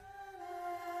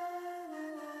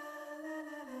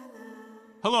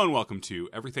Hello and welcome to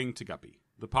Everything to Guppy,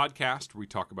 the podcast where we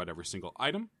talk about every single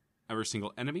item, every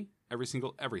single enemy, every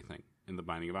single everything in The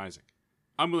Binding of Isaac.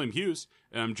 I'm William Hughes,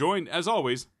 and I'm joined, as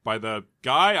always, by the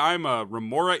guy I'm a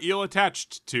remora eel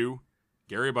attached to,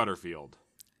 Gary Butterfield.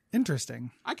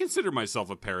 Interesting. I consider myself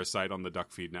a parasite on the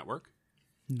Duck Feed Network.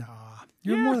 Nah,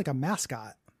 you're more like a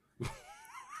mascot.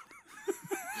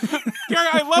 Gary,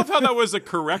 I love how that was a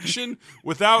correction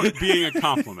without being a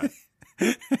compliment.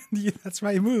 That's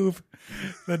my move.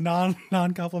 The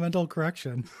non-complimental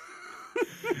correction.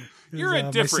 You're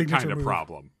a different kind of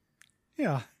problem.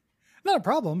 Yeah. Not a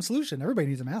problem. Solution. Everybody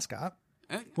needs a mascot.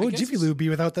 What would Jiffy Lube be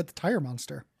without that tire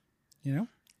monster? You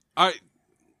know?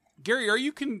 Gary, are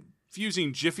you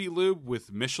confusing Jiffy Lube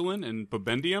with Michelin and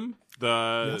Bebendium,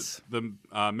 the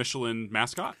Michelin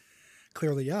mascot?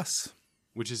 Clearly, yes.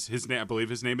 Which is his name. I believe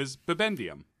his name is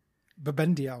Bebendium.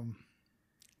 Bebendium.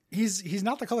 He's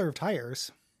not the color of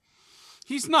tires.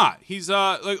 He's not. He's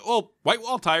white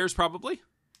wall tires probably.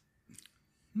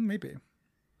 Maybe.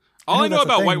 All I know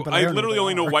about I literally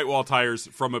only know white wall tires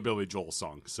from a Billy Joel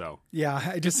song. So yeah,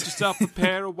 I just up a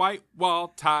pair of white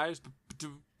wall tires.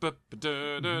 What's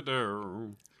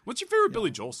your favorite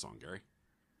Billy Joel song, Gary?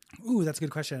 Ooh, that's a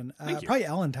good question. Probably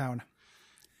Allentown.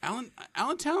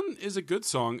 Allentown is a good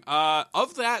song.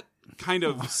 Of that kind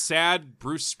of sad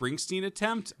Bruce Springsteen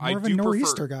attempt, more of a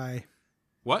nor'easter guy.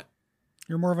 What?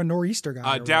 You're more of a nor'easter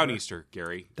guy. Downeaster,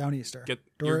 Gary. Downeaster.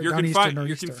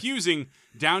 You're confusing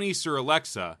Downeaster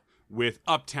Alexa with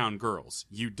Uptown Girls.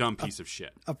 You dumb piece of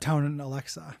shit. Uptown and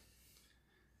Alexa.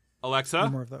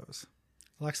 Alexa? More of those.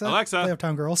 Alexa, play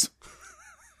Uptown Girls.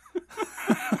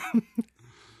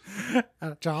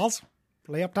 Charles,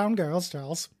 play Uptown Girls,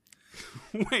 Charles.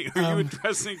 Wait, are you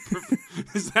addressing...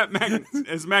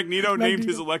 Has Magneto named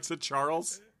his Alexa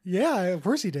Charles? Yeah, of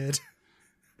course he did.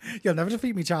 You'll never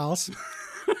defeat me, Charles.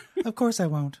 Of course I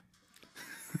won't.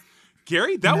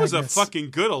 Gary, that was a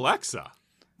fucking good Alexa.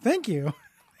 Thank you.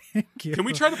 Thank you. Can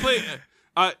we try to play...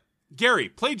 Gary,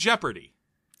 play Jeopardy.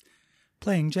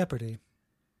 Playing Jeopardy.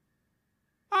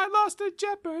 I lost at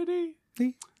Jeopardy,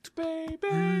 baby.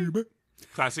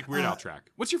 Classic Weird Al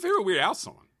track. What's your favorite Weird Al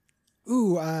song?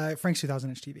 Ooh, Frank's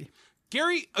 2000-inch TV.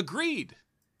 Gary, agreed.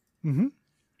 Mm-hmm.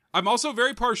 I'm also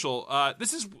very partial.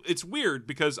 It's weird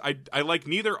because I like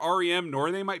neither REM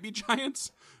nor They Might Be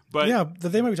Giants. But yeah, the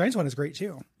They Might Be Giants one is great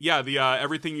too. Yeah, the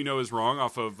Everything You Know Is Wrong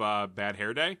off of Bad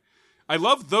Hair Day. I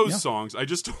love those songs. I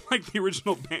just don't like the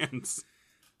original bands.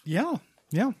 Yeah.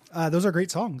 Those are great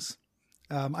songs.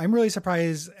 I'm really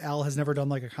surprised Al has never done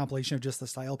like a compilation of just the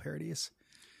style parodies.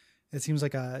 It seems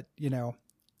like a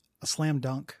slam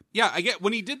dunk. Yeah, I get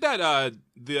when he did that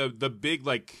the big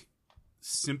like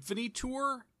symphony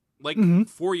tour like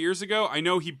 4 years ago. I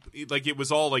know he like it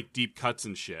was all like deep cuts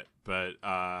and shit, but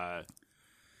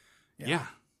yeah.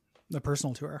 The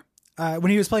personal tour. When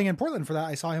he was playing in Portland for that,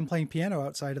 I saw him playing piano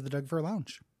outside of the Doug Fir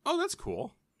Lounge. Oh, that's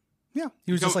cool. Yeah,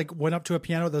 he was just like went up to a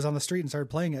piano that was on the street and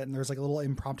started playing it, and there was like a little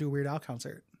impromptu Weird Al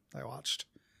concert I watched.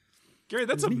 Gary,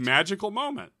 that's a magical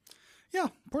moment. Yeah,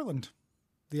 Portland.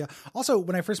 Also,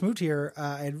 when I first moved here,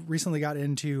 I had recently got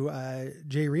into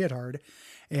Jay Reatard,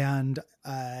 and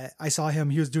I saw him.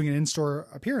 He was doing an in-store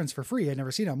appearance for free. I'd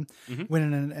never seen him. Went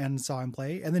in and saw him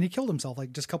play, and then he killed himself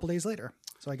like just a couple days later.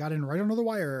 So I got in right under the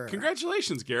wire.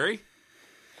 Congratulations, Gary.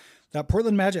 That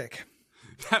Portland magic.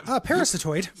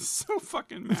 Parasitoid. So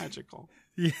fucking magical.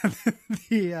 Yeah,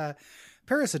 the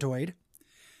Parasitoid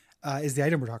is the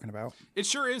item we're talking about. It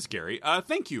sure is, Gary.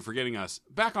 Thank you for getting us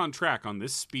back on track on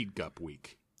this Speed Gup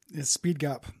week. It's Speed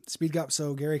Gup,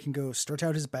 so Gary can go stretch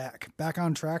out his back. Back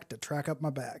on track to track up my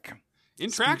back.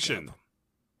 In traction.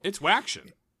 It's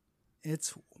waction.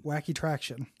 It's wacky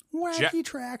traction. Wacky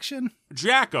traction.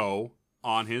 Jacko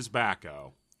on his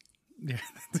backo. Yeah.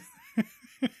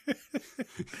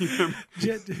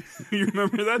 You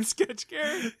remember that sketch,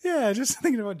 Gary? Yeah, just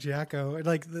thinking about Jacko.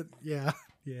 Like yeah.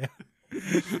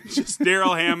 Just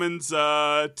Daryl Hammond's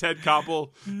Ted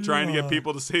Koppel trying to get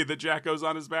people to say that Jacko's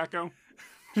on his backo.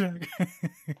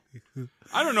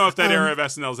 I don't know if that era of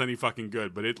SNL is any fucking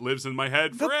good, but it lives in my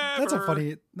head forever.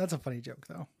 That's a funny joke,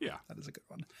 though. Yeah, that is a good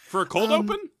one for a cold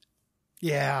open.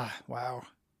 Yeah, wow.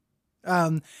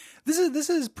 This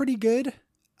is pretty good.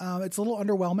 It's a little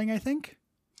underwhelming, I think.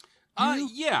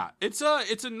 Yeah, it's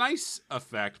a nice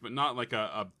effect, but not like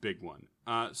a big one.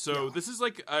 This is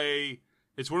like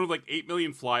it's one of like 8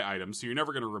 million fly items, so you're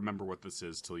never going to remember what this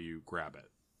is till you grab it.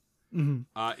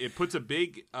 It puts a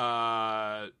big,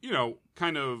 kind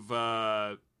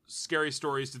of scary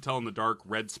stories to tell in the dark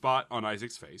red spot on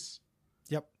Isaac's face.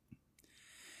 Yep.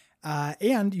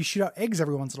 And you shoot out eggs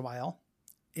every once in a while.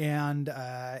 And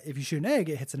if you shoot an egg,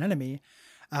 it hits an enemy.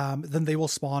 Then they will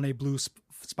spawn a blue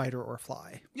spider or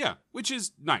fly. Yeah, which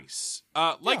is nice.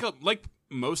 Like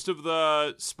most of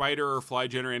the spider or fly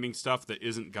generating stuff that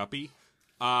isn't guppy,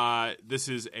 this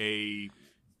is a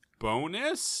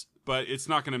bonus, but it's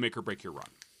not going to make or break your run.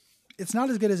 It's not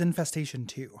as good as Infestation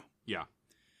 2. Yeah.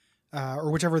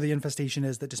 Or whichever the infestation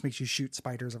is that just makes you shoot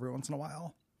spiders every once in a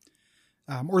while.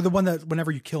 Or the one that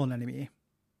whenever you kill an enemy,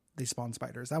 they spawn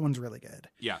spiders. That one's really good.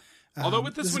 Yeah. Although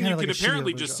with this one, you like can a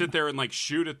apparently shittier just version. sit there and like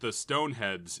shoot at the stone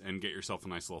heads and get yourself a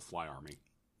nice little fly army.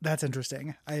 That's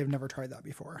interesting. I have never tried that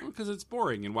before. Because it's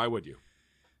boring, and why would you?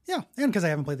 Yeah, and because I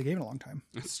haven't played the game in a long time.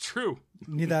 It's true.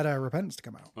 Need that Repentance to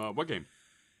come out. What game?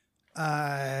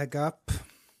 Gup.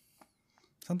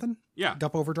 Something? Yeah.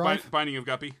 Gup Overdrive? Binding of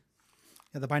Guppy.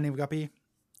 Yeah, The Binding of Guppy.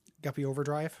 Guppy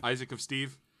Overdrive. Isaac of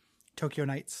Steve. Tokyo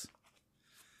Nights.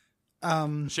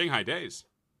 Shanghai Days.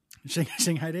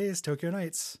 Shanghai Days, Tokyo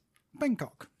Nights.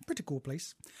 Bangkok. Pretty cool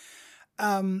place.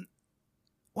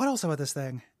 What else about this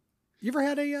thing? You ever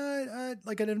had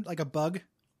a bug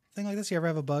thing like this? You ever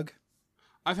have a bug?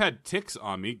 I've had ticks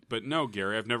on me, but no,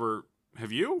 Gary, I've never.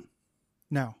 Have you?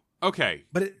 No. Okay.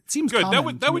 But it seems good.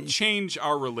 common That to would me. change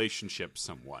our relationship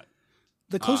somewhat.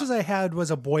 The closest I had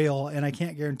was a boil, and I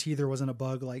can't guarantee there wasn't a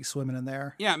bug like swimming in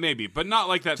there. Yeah, maybe, but not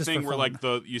like that Just thing for where fun.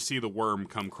 like you see the worm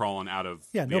come crawling out of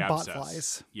Yeah, the no bot abscess.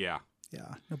 flies. Yeah.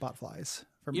 Yeah, no bot flies.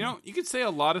 For me. You know, you could say a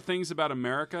lot of things about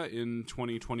America in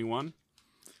 2021.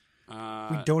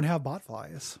 We don't have bot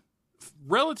flies.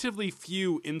 Relatively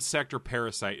few insect or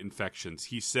parasite infections,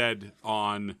 he said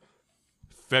on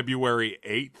February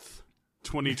 8th,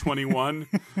 2021,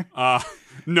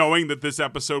 knowing that this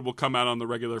episode will come out on the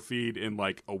regular feed in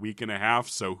like a week and a half,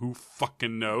 so who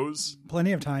fucking knows?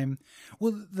 Plenty of time.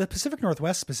 Well, the Pacific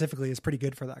Northwest specifically is pretty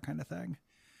good for that kind of thing.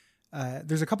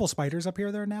 There's a couple spiders up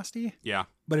here that are nasty. Yeah.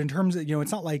 But in terms of,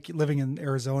 it's not like living in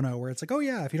Arizona where it's like, oh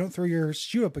yeah, if you don't throw your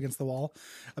shoe up against the wall,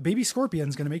 a baby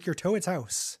scorpion's going to make your toe its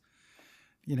house,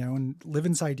 and live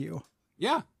inside you.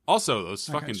 Yeah. Also, those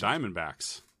That fucking kind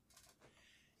Diamondbacks.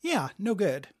 Yeah, no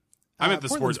good. I'm at the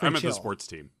Portland's sports. pretty I'm at the chill. sports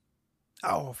team.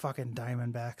 Oh, fucking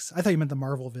Diamondbacks. I thought you meant the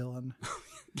Marvel villain.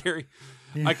 Gary,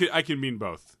 Yeah. I can mean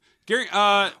both. Gary,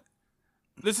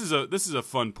 this is a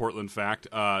fun Portland fact.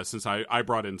 Since I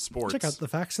brought in sports, Check out the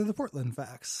facts of the Portland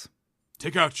facts.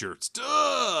 take out your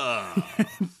stuff.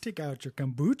 Take out your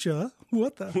kombucha.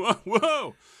 What the?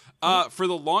 Whoa. For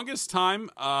the longest time,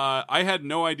 I had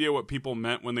no idea what people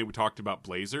meant when they talked about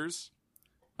Blazers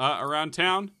around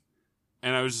town.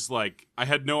 And I was just like, I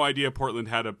had no idea Portland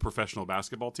had a professional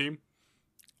basketball team.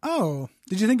 Oh,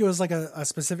 did you think it was like a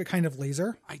specific kind of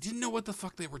laser? I didn't know what the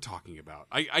fuck they were talking about.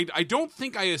 I don't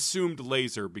think I assumed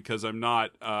laser because I'm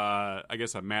not, I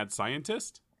guess, a mad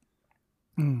scientist.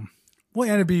 Well,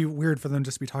 and it'd be weird for them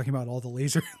just to be talking about all the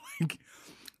laser, like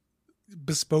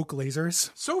bespoke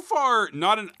lasers. So far,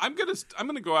 I'm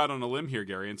gonna go out on a limb here,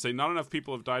 Gary, and say not enough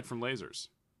people have died from lasers.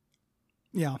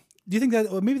 Yeah. Do you think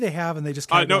that maybe they have and they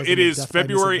just No, categorize it them as is death by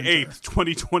February misadventure? 8th,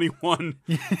 2021.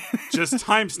 Just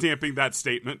time-stamping that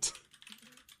statement.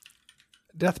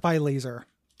 Death by laser.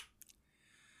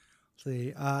 Let's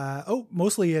see.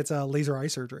 Mostly it's laser eye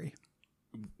surgery.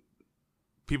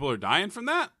 People are dying from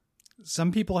that?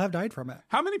 Some people have died from it.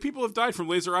 How many people have died from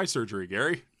laser eye surgery,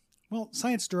 Gary? Well,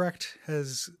 Science Direct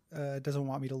has doesn't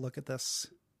want me to look at this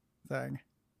thing.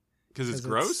 Because it's 'Cause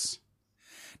gross?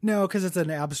 No, because it's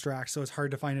an abstract, so it's hard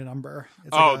to find a number. It's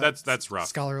Oh, like a that's rough.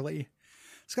 Scholarly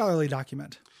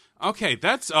document. Okay,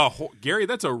 that's Gary,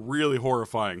 that's a really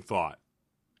horrifying thought.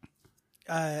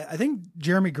 I think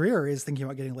Jeremy Greer is thinking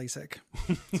about getting LASIK.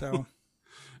 So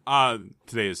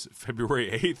Today is February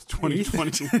 8th,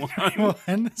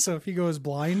 2021. So if he goes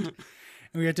blind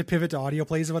and we have to pivot to audio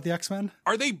plays about the X-Men.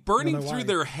 Are they burning know through why.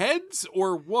 their heads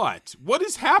or what? What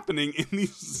is happening in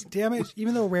these? Damn it,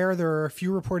 even though rare, there are a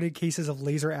few reported cases of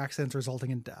laser accidents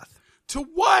resulting in death. To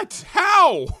what?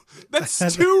 How?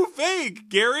 That's too vague,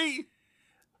 Gary.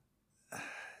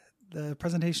 The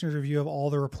presentation is a review of all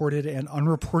the reported and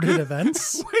unreported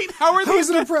events. Wait, how are How is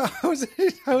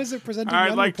these? how is it presenting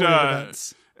I'd the like unreported to,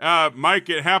 events? Mike.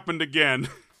 It happened again.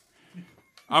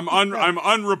 I'm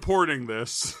unreporting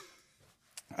this.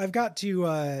 I've got to.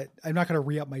 I'm not going to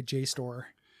re-up my JSTOR.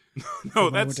 No, when I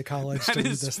went that's to college that to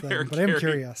read is this fair, thing, but I'm Gary.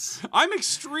 curious. I'm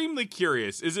extremely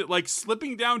curious. Is it like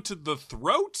slipping down to the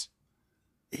throat?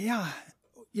 Yeah,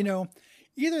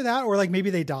 either that or like maybe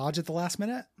they dodge at the last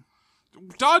minute.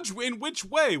 Dodge in which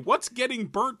way? What's getting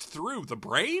burnt through the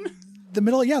brain? The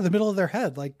middle of their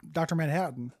head, like Dr.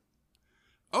 Manhattan,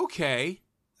 Okay.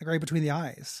 like right between the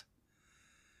eyes.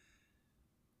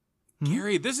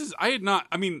 Gary, this is, I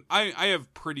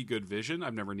have pretty good vision.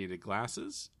 I've never needed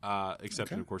glasses,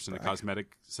 except, Okay. of course, in a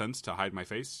cosmetic sense to hide my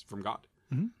face from God.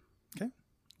 Okay.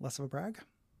 less of a brag.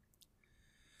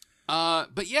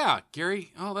 But yeah,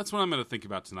 Gary, that's what I'm going to think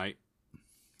about tonight.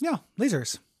 Yeah,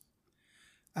 lasers.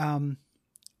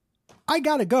 I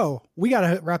gotta go. We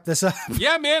gotta wrap this up.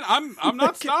 Yeah, man, I'm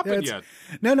not stopping yet.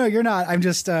 No, you're not. I'm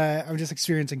just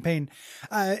experiencing pain.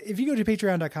 If you go to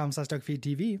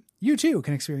patreon.com/DuckFeedTV, you too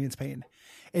can experience pain.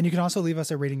 And you can also leave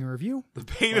us a rating and review. The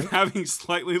pain of having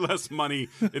slightly less money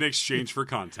in exchange for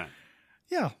content.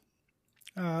 Yeah.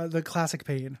 The classic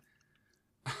pain.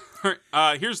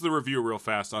 Here's the review real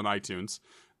fast on iTunes.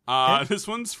 Okay. This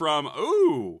one's from,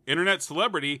 internet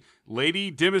celebrity,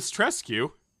 Lady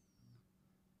Dimitrescu.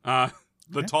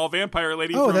 The tall vampire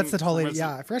lady. Oh, that's the tall lady.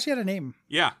 Yeah, I forgot she had a name.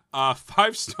 Yeah,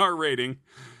 5-star rating.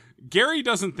 Gary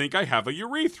doesn't think I have a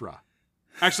urethra.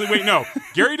 Actually, wait, no.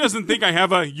 Gary doesn't think I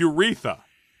have a urethra.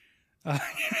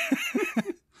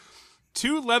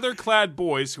 Two leather-clad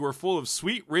boys who are full of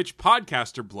sweet, rich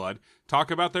podcaster blood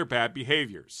talk about their bad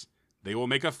behaviors. They will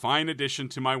make a fine addition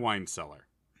to my wine cellar.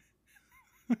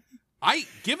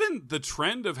 Given the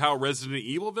trend of how Resident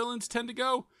Evil villains tend to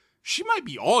go, she might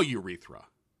be all urethra.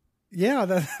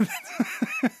 Yeah,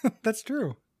 that's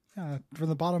true. Yeah, from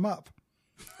the bottom up.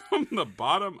 From the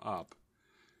bottom up.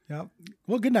 Yep.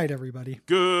 Well, good night, everybody.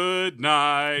 Good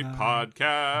night,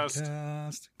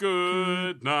 podcast.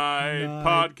 Good night,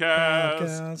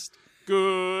 podcast.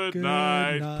 Good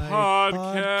night,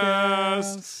 podcast.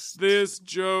 This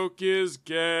joke is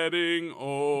getting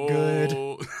old.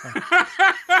 Good.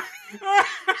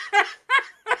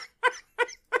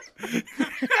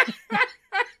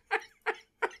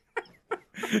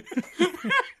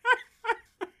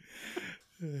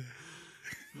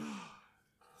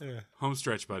 Home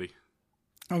stretch, buddy.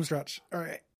 Home stretch. All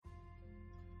right.